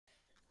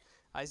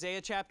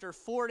Isaiah chapter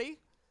 40.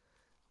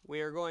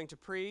 We are going to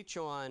preach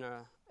on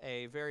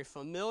a very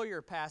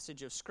familiar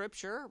passage of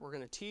Scripture. We're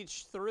going to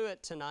teach through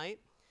it tonight.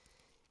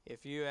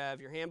 If you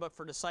have your handbook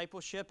for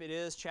discipleship, it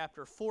is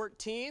chapter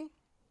 14.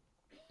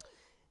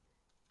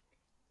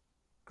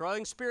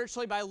 Growing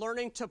spiritually by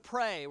learning to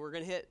pray. We're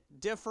going to hit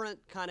different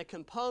kind of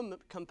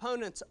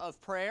components of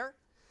prayer.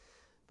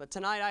 But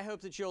tonight I hope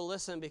that you'll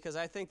listen, because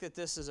I think that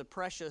this is a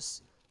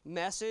precious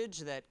message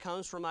that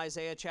comes from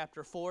Isaiah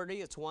chapter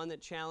 40. It's one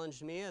that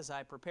challenged me as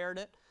I prepared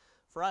it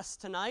for us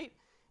tonight,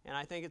 and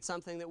I think it's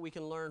something that we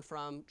can learn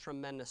from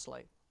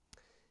tremendously.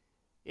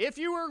 If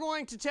you were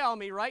going to tell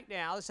me right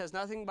now, this has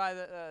nothing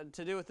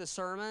to do with the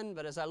sermon,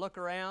 but as I look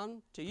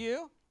around to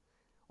you,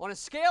 on a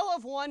scale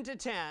of 1 to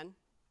 10,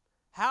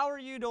 how are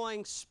you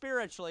doing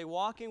spiritually,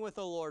 walking with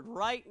the Lord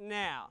right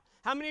now?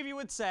 How many of you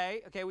would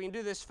say, okay, we can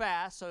do this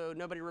fast so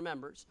nobody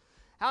remembers.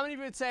 How many of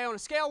you would say, on a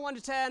scale of 1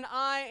 to 10,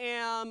 I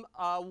am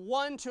a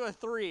 1 to a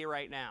 3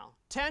 right now?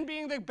 10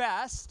 being the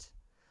best,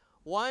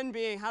 1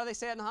 being, how do they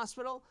say it in the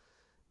hospital?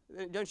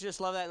 Don't you just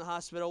love that in the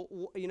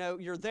hospital? You know,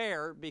 you're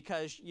there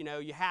because, you know,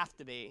 you have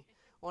to be.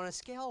 On a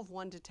scale of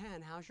 1 to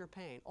 10, how's your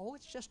pain? Oh,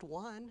 it's just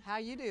 1. How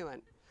you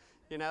doing?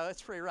 You know,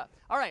 it's pretty rough.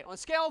 All right, on a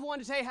scale of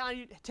 1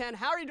 to 10,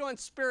 how are you doing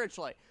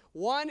spiritually?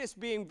 1 is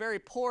being very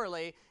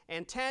poorly,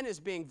 and 10 is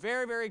being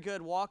very, very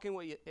good,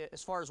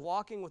 as far as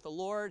walking with the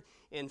Lord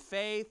in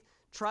faith,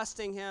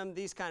 trusting Him,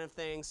 these kind of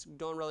things,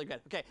 doing really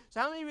good. Okay, so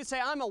how many of you would say,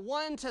 I'm a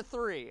 1 to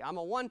 3? I'm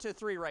a 1 to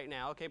 3 right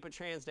now. Okay, put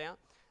your hands down.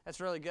 That's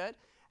really good.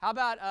 How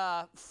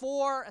about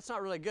 4? That's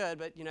not really good,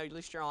 but, you know, at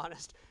least you're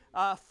honest.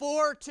 I'm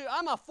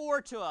a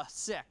 4 to a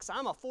 6.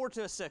 I'm a 4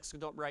 to a 6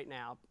 right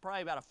now.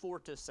 Probably about a 4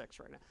 to a 6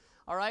 right now.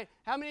 All right,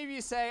 how many of you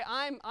say,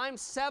 I'm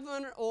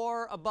 7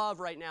 or above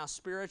right now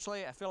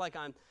spiritually? I feel like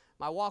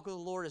my walk with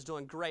the Lord is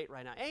doing great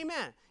right now.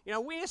 Amen. You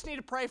know, we just need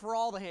to pray for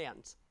all the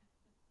hands.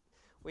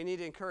 We need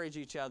to encourage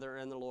each other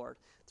in the Lord.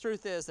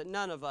 Truth is that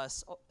none of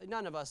us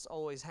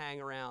always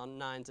hang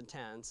around 9s and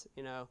 10s.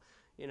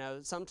 You know,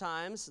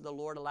 sometimes the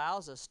Lord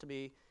allows us to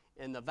be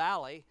in the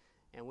valley,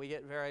 and we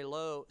get very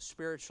low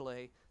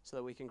spiritually so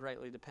that we can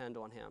greatly depend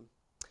on Him.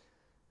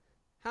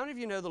 How many of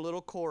you know the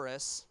little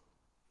chorus?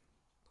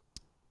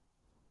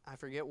 I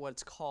forget what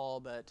it's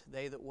called, but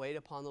they that wait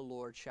upon the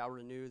Lord shall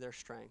renew their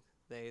strength.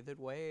 They that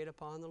wait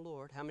upon the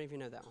Lord. How many of you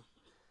know that one?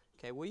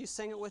 Okay, will you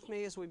sing it with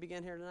me as we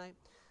begin here tonight?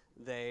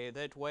 They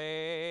that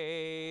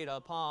wait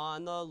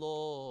upon the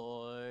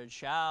Lord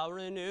shall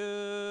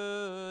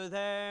renew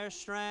their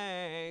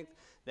strength.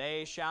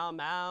 They shall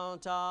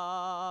mount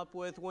up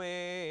with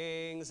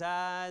wings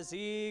as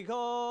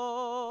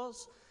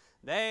eagles.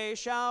 They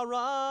shall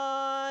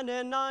run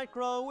and not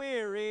grow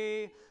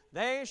weary.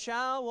 They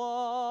shall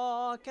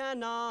walk and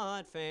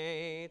not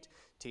faint.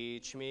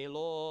 Teach me,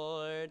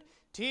 Lord,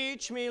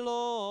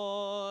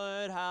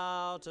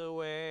 how to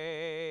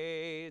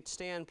wait.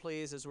 Stand,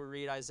 please, as we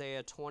read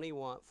Isaiah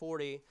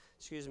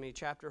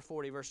chapter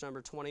 40, verse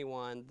number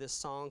 21. This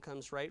song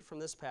comes right from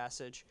this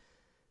passage.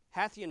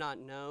 Hath ye not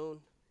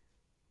known?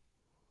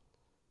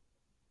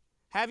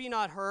 Have ye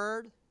not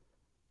heard?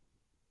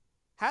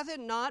 Hath it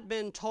not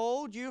been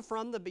told you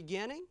from the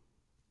beginning?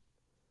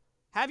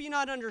 Have ye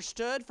not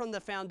understood from the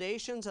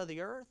foundations of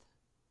the earth?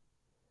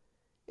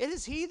 It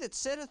is He that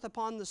sitteth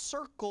upon the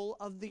circle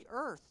of the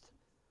earth.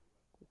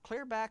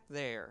 Clear back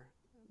there.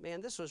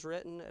 Man, this was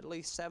written at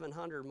least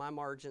 700, my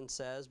margin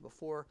says,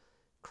 before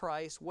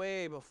Christ,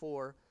 way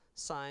before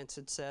science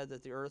had said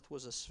that the earth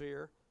was a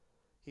sphere.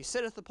 He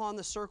sitteth upon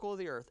the circle of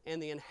the earth,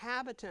 and the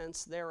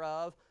inhabitants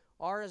thereof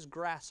are as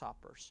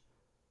grasshoppers,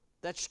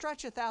 that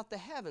stretcheth out the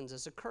heavens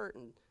as a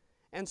curtain,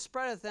 and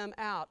spreadeth them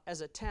out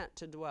as a tent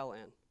to dwell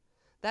in,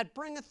 that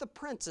bringeth the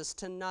princes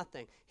to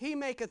nothing. He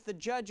maketh the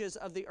judges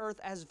of the earth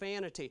as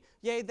vanity.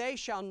 Yea, they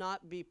shall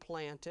not be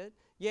planted.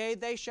 Yea,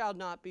 they shall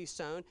not be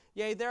sown.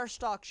 Yea, their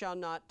stock shall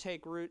not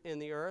take root in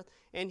the earth.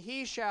 And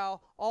He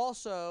shall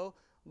also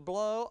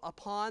blow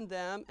upon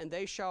them, and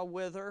they shall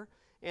wither,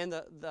 and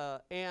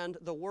the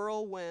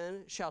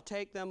whirlwind shall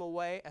take them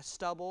away as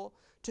stubble.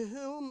 To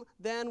whom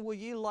then will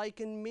ye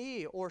liken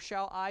me, or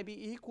shall I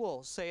be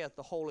equal, saith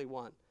the Holy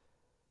One?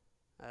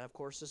 That, of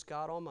course, is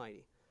God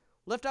Almighty.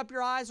 Lift up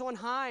your eyes on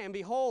high, and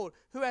behold,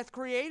 who hath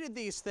created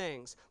these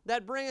things,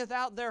 that bringeth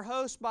out their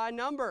host by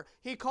number.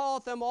 He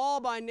calleth them all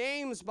by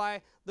names,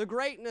 by the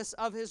greatness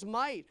of His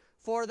might,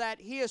 for that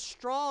He is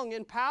strong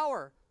in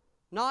power,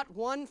 not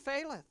one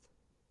faileth.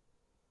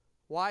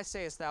 Why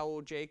sayest thou,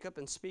 O Jacob,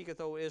 and speaketh,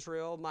 O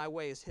Israel, my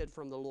way is hid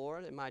from the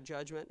Lord, and my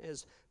judgment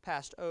is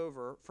passed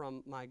over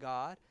from my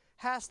God?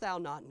 Hast thou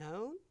not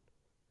known?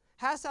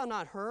 Hast thou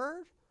not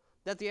heard?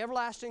 That the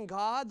everlasting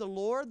God, the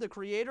Lord, the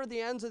Creator of the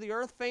ends of the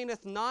earth,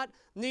 fainteth not,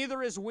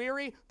 neither is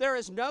weary. There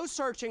is no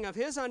searching of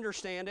His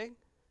understanding.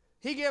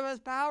 He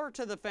giveth power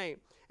to the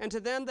faint, and to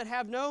them that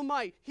have no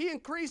might He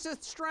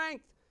increaseth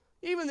strength.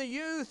 Even the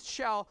youth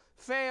shall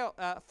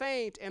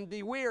faint and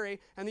be weary,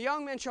 and the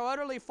young men shall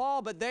utterly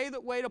fall, but they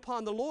that wait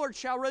upon the Lord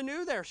shall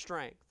renew their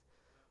strength.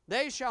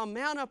 They shall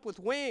mount up with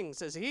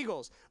wings as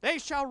eagles. They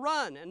shall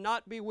run and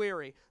not be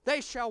weary.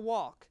 They shall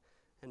walk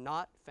and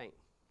not faint.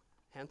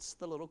 hence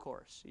the little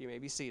chorus. You may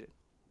be seated.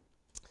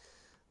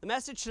 The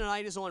message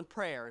tonight is on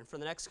prayer, and for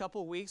the next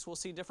couple of weeks we'll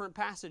see different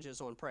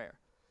passages on prayer.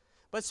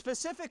 But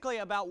specifically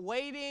about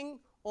waiting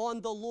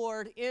on the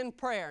Lord in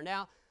prayer.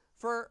 Now,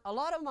 for a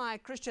lot of my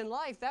Christian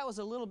life, that was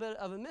a little bit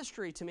of a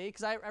mystery to me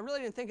because I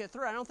really didn't think it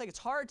through. I don't think it's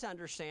hard to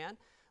understand,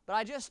 but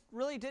I just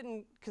really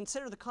didn't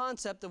consider the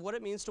concept of what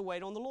it means to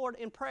wait on the Lord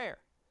in prayer.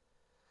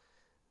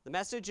 The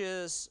message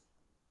is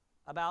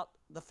about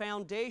the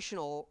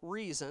foundational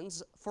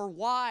reasons for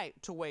why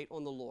to wait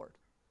on the Lord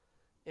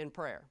in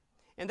prayer.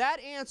 And that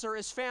answer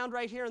is found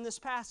right here in this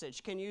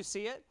passage. Can you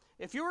see it?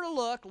 If you were to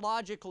look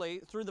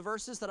logically through the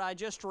verses that I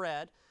just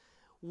read,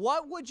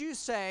 what would you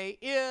say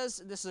is,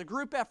 this is a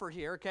group effort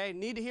here, okay?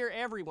 Need to hear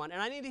everyone.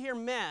 And I need to hear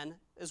men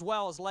as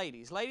well as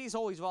ladies. Ladies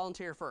always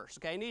volunteer first,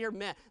 okay? I need to hear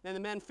men. Then the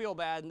men feel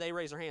bad and they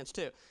raise their hands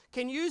too.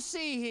 Can you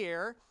see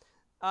here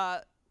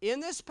in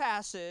this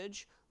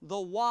passage the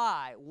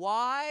why?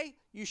 Why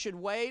you should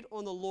wait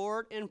on the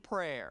Lord in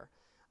prayer.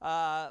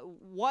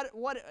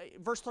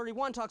 Verse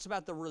 31 talks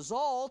about the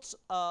results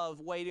of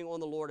waiting on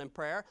the Lord in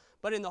prayer,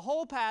 but in the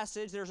whole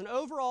passage there's an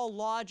overall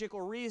logical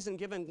reason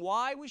given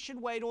why we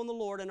should wait on the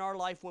Lord in our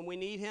life when we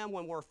need Him,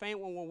 when we're faint,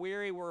 when we're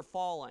weary, we're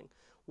falling.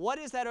 What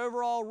is that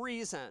overall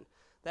reason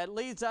that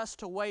leads us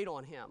to wait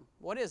on Him?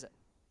 What is it?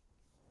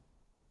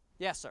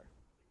 Yes, sir.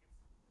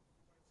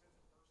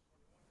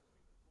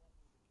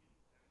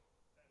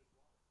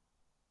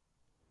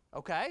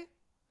 Okay.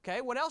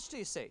 Okay, what else do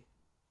you see?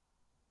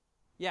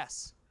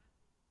 Yes.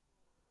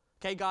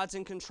 Okay, God's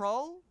in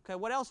control. Okay,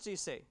 what else do you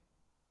see?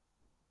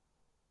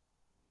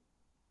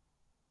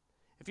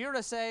 If you were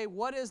to say,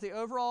 what is the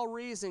overall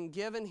reason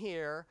given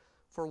here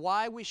for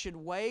why we should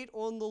wait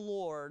on the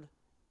Lord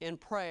in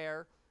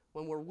prayer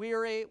when we're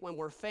weary, when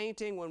we're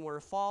fainting, when we're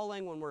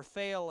falling, when we're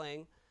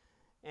failing,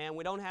 and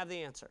we don't have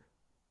the answer?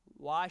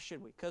 Why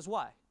should we? Because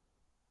why?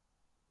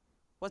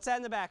 What's that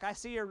in the back? I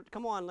see your,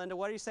 come on, Linda,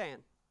 what are you saying?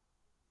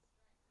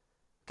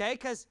 Okay,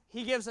 because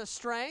He gives us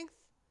strength.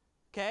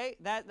 Okay,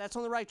 that's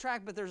on the right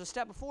track, but there's a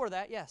step before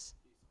that. Yes.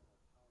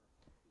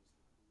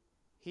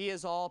 He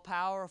is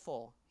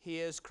all-powerful. He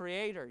is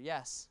Creator.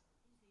 Yes.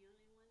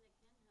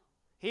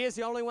 He is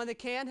the only one that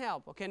can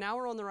help. Okay, now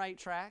we're on the right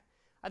track.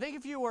 I think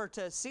if you were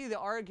to see the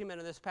argument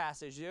of this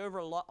passage, the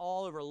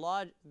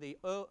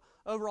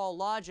overall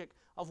logic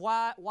of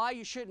why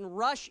you shouldn't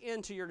rush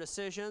into your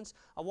decisions,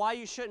 of why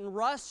you shouldn't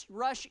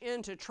rush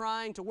into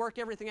trying to work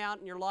everything out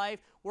in your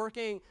life,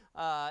 working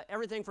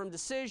everything from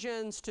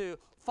decisions to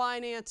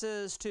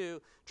finances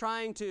to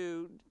trying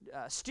to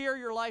steer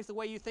your life the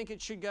way you think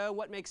it should go,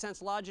 what makes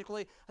sense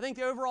logically. I think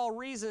the overall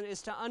reason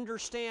is to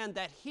understand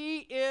that He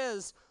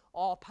is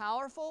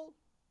all-powerful,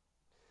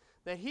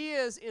 that He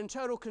is in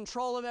total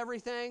control of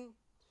everything,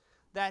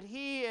 that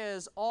He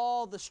is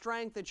all the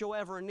strength that you'll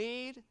ever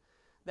need,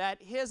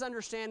 that His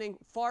understanding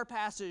far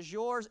passes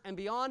yours, and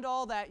beyond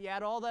all that, you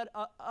add all that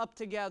up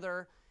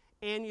together,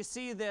 and you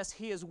see this,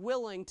 He is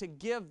willing to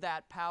give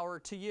that power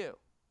to you.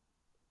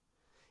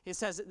 It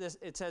says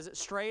it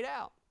straight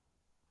out.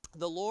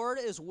 The Lord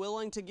is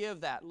willing to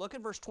give that. Look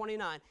at verse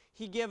 29.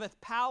 He giveth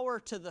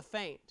power to the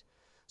faint.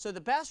 So the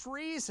best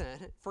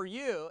reason for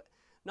you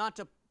not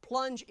to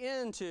plunge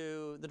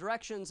into the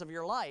directions of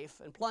your life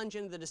and plunge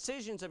into the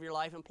decisions of your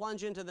life and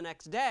plunge into the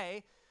next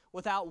day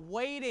without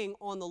waiting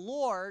on the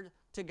Lord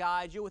to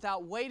guide you,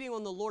 without waiting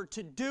on the Lord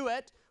to do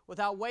it,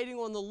 without waiting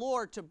on the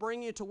Lord to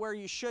bring you to where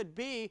you should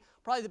be,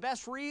 probably the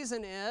best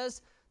reason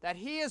is that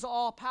He is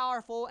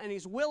all-powerful and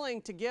He's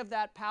willing to give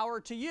that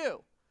power to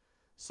you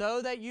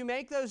so that you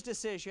make those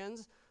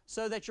decisions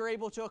so that you're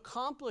able to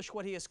accomplish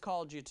what He has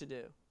called you to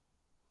do.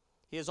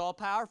 He is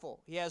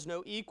all-powerful. He has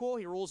no equal.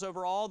 He rules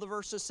over all, the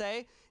verses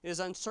say. He is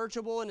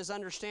unsearchable in His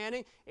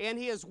understanding, and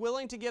He is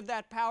willing to give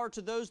that power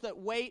to those that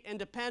wait and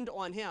depend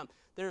on Him.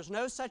 There's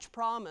no such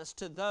promise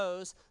to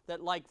those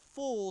that like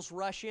fools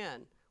rush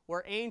in,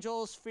 where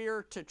angels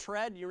fear to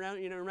tread. You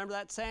remember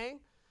that saying?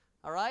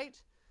 All right?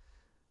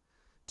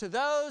 To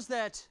those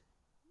that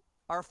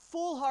are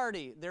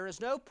foolhardy, there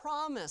is no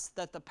promise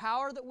that the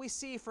power that we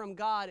see from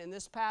God in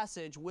this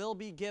passage will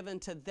be given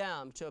to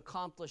them to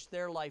accomplish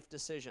their life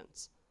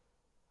decisions.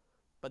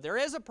 But there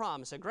is a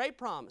promise, a great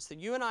promise, that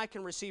you and I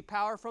can receive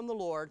power from the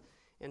Lord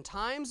in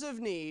times of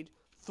need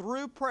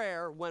through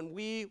prayer when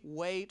we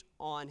wait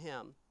on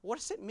Him. What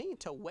does it mean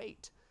to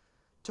wait?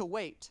 To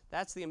wait.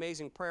 That's the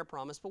amazing prayer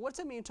promise. But what does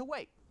it mean to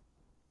wait?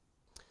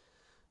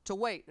 To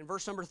wait. In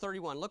verse number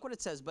 31, look what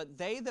it says. But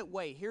they that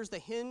wait, here's the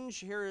hinge,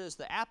 here is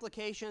the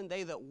application.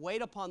 They that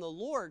wait upon the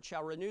Lord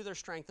shall renew their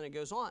strength, and it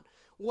goes on.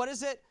 What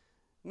does it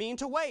mean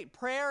to wait?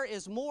 Prayer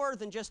is more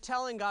than just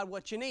telling God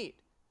what you need.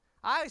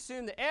 I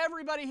assume that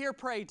everybody here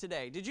prayed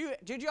today. Did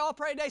you all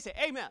pray today? Say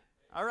amen.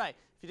 All right.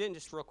 If you didn't,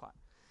 just real quiet.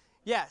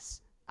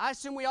 Yes, I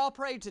assume we all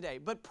prayed today.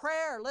 But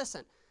prayer,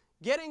 listen,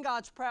 getting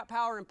God's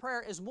power in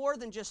prayer is more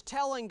than just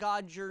telling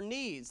God your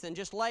needs, than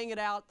just laying it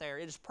out there.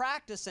 It is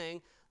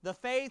practicing the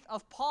faith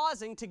of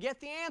pausing to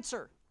get the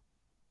answer.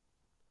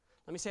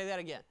 Let me say that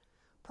again.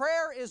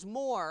 Prayer is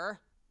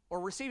more, or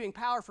receiving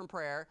power from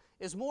prayer,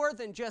 is more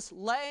than just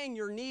laying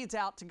your needs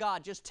out to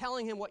God, just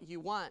telling Him what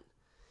you want.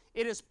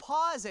 It is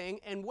pausing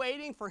and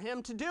waiting for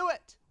Him to do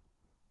it.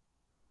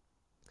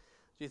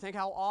 Do you think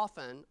how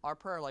often our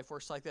prayer life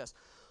works like this?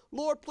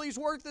 Lord, please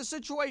work this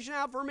situation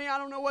out for me. I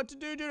don't know what to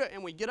do.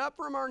 And we get up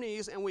from our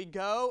knees and we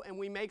go and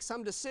we make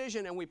some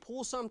decision and we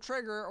pull some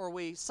trigger or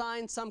we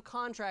sign some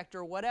contract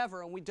or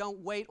whatever, and we don't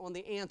wait on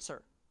the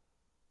answer.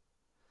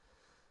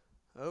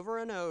 Over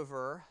and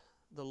over,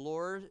 the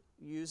Lord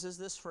uses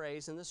this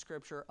phrase in the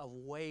Scripture of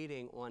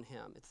waiting on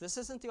Him. This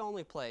isn't the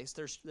only place.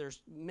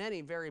 There's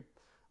many very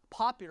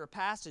popular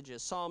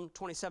passages. Psalm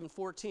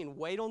 27:14,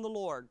 wait on the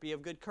Lord, be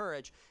of good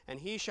courage, and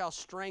He shall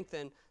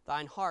strengthen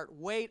thine heart.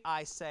 Wait,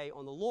 I say,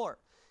 on the Lord.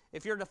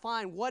 If you're to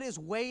find what is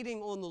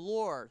waiting on the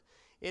Lord,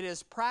 it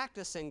is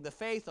practicing the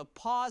faith of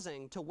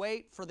pausing to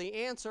wait for the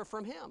answer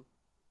from Him.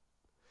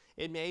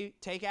 It may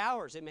take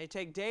hours, it may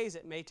take days,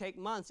 it may take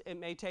months, it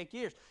may take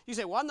years. You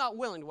say, well, I'm not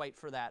willing to wait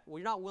for that. Well,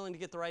 you're not willing to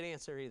get the right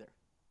answer either.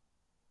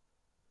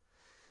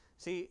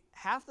 See,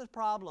 half the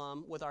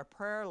problem with our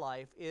prayer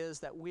life is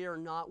that we are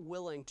not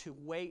willing to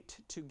wait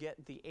to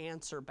get the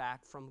answer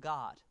back from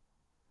God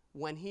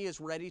when He is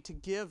ready to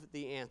give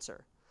the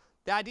answer.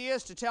 The idea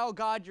is to tell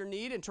God your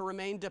need and to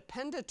remain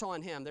dependent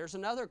on Him. There's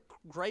another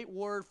great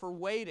word for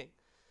waiting.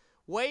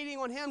 Waiting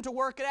on Him to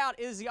work it out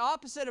is the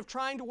opposite of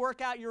trying to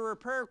work out your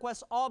prayer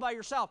requests all by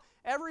yourself.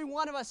 Every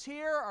one of us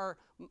here are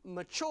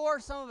mature.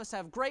 Some of us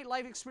have great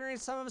life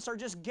experience. Some of us are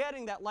just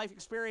getting that life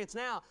experience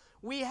now.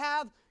 We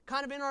have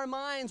kind of in our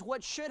minds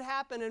what should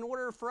happen in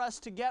order for us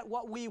to get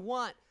what we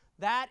want.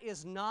 That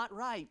is not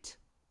right.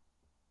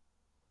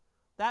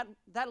 That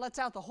lets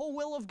out the whole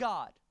will of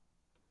God.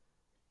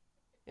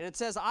 And it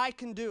says, I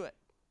can do it.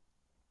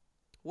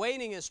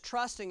 Waiting is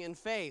trusting in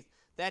faith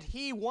that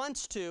He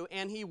wants to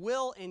and He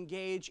will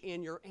engage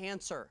in your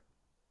answer.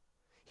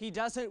 He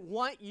doesn't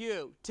want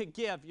you to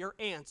give your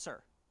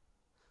answer.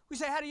 We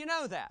say, how do you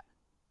know that?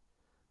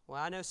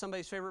 Well, I know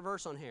somebody's favorite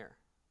verse on here.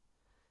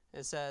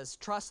 It says,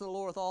 trust in the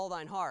Lord with all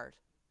thine heart.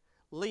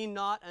 Lean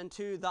not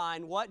unto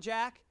thine what,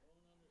 Jack?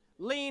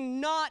 Lean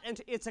not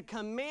unto... It's a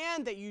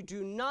command that you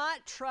do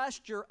not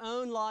trust your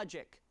own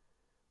logic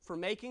for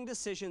making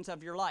decisions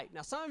of your life.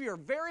 Now, some of you are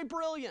very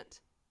brilliant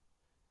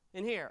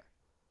in here.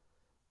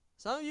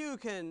 Some of you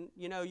can,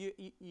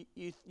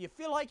 you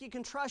feel like you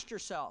can trust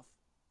yourself.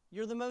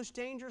 You're the most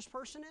dangerous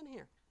person in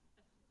here.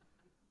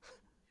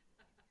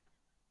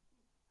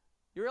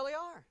 You really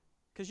are,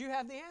 because you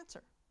have the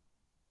answer.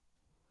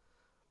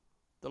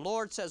 The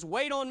Lord says,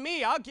 wait on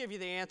me, I'll give you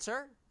the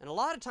answer. And a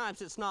lot of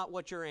times it's not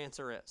what your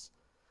answer is.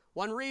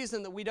 One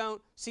reason that we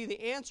don't see the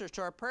answers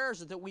to our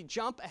prayers is that we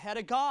jump ahead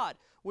of God.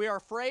 We are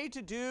afraid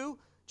to do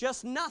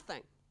just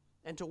nothing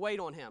and to wait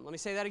on Him. Let me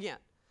say that again.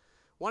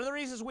 One of the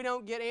reasons we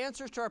don't get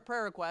answers to our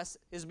prayer requests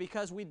is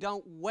because we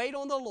don't wait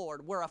on the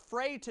Lord. We're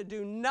afraid to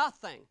do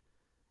nothing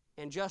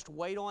and just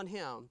wait on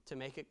Him to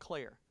make it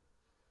clear.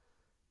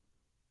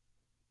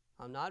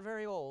 I'm not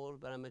very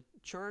old, but I'm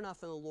mature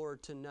enough in the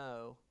Lord to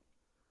know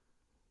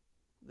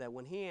that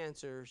when He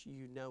answers,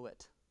 you know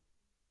it.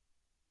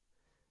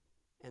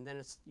 And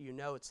then you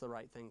know it's the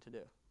right thing to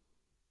do.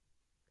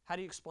 How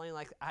do you explain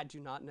like I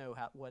do not know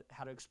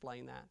how to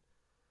explain that.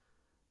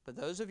 But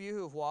those of you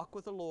who have walked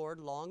with the Lord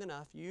long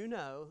enough, you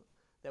know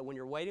that when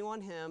you're waiting on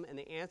Him and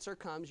the answer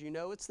comes, you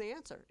know it's the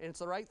answer. And it's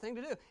the right thing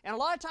to do. And a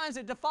lot of times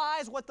it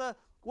defies what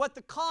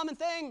the common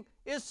thing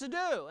is to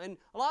do. And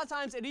a lot of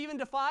times it even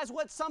defies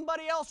what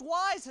somebody else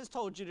wise has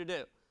told you to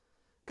do.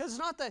 Because it's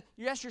not that,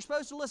 yes, you're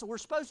supposed to listen. We're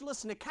supposed to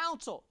listen to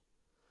counsel.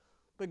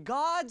 But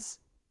God's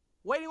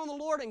waiting on the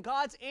Lord and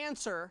God's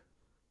answer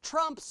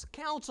trumps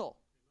counsel.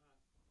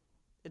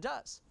 It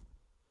does.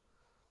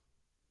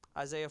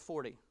 Isaiah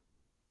 40,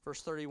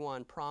 verse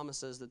 31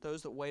 promises that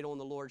those that wait on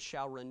the Lord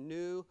shall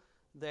renew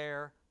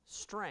their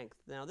strength.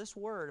 Now, this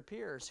word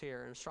appears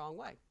here in a strong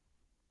way.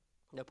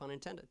 No pun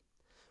intended.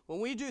 When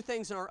we do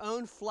things in our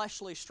own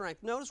fleshly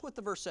strength, notice what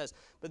the verse says.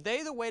 But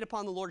they that wait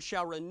upon the Lord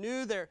shall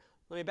renew their...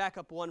 Let me back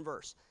up one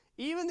verse.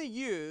 Even the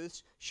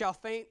youths shall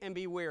faint and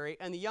be weary,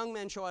 and the young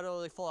men shall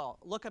utterly fall.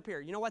 Look up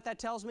here. You know what that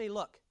tells me?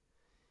 Look.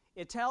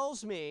 It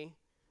tells me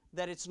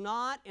that it's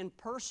not in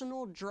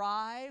personal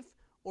drive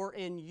or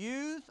in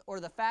youth or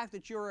the fact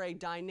that you're a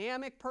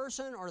dynamic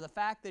person or the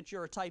fact that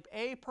you're a type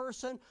A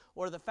person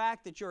or the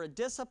fact that you're a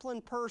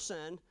disciplined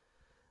person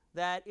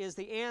that is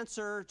the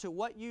answer to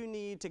what you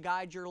need to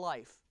guide your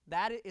life.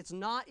 That it's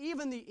not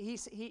even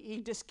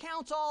he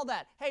discounts all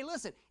that. Hey,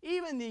 listen,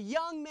 even the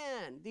young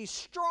men, these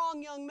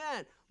strong young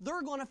men,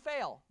 they're going to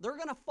fail. They're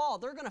going to fall.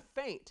 They're going to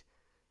faint.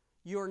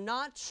 You're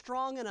not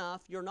strong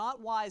enough. You're not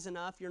wise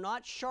enough. You're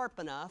not sharp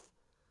enough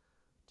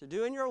to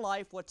do in your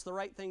life what's the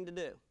right thing to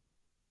do.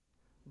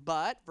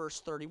 But, verse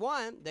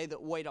 31, they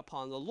that wait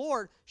upon the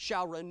Lord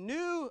shall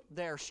renew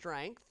their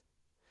strength.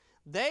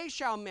 They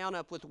shall mount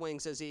up with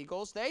wings as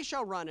eagles. They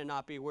shall run and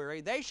not be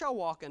weary. They shall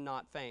walk and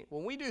not faint.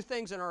 When we do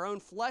things in our own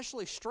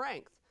fleshly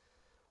strength,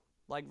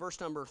 like verse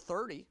number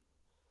 30,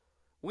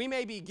 we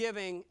may be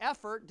giving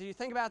effort, do you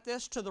think about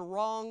this, to the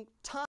wrong time.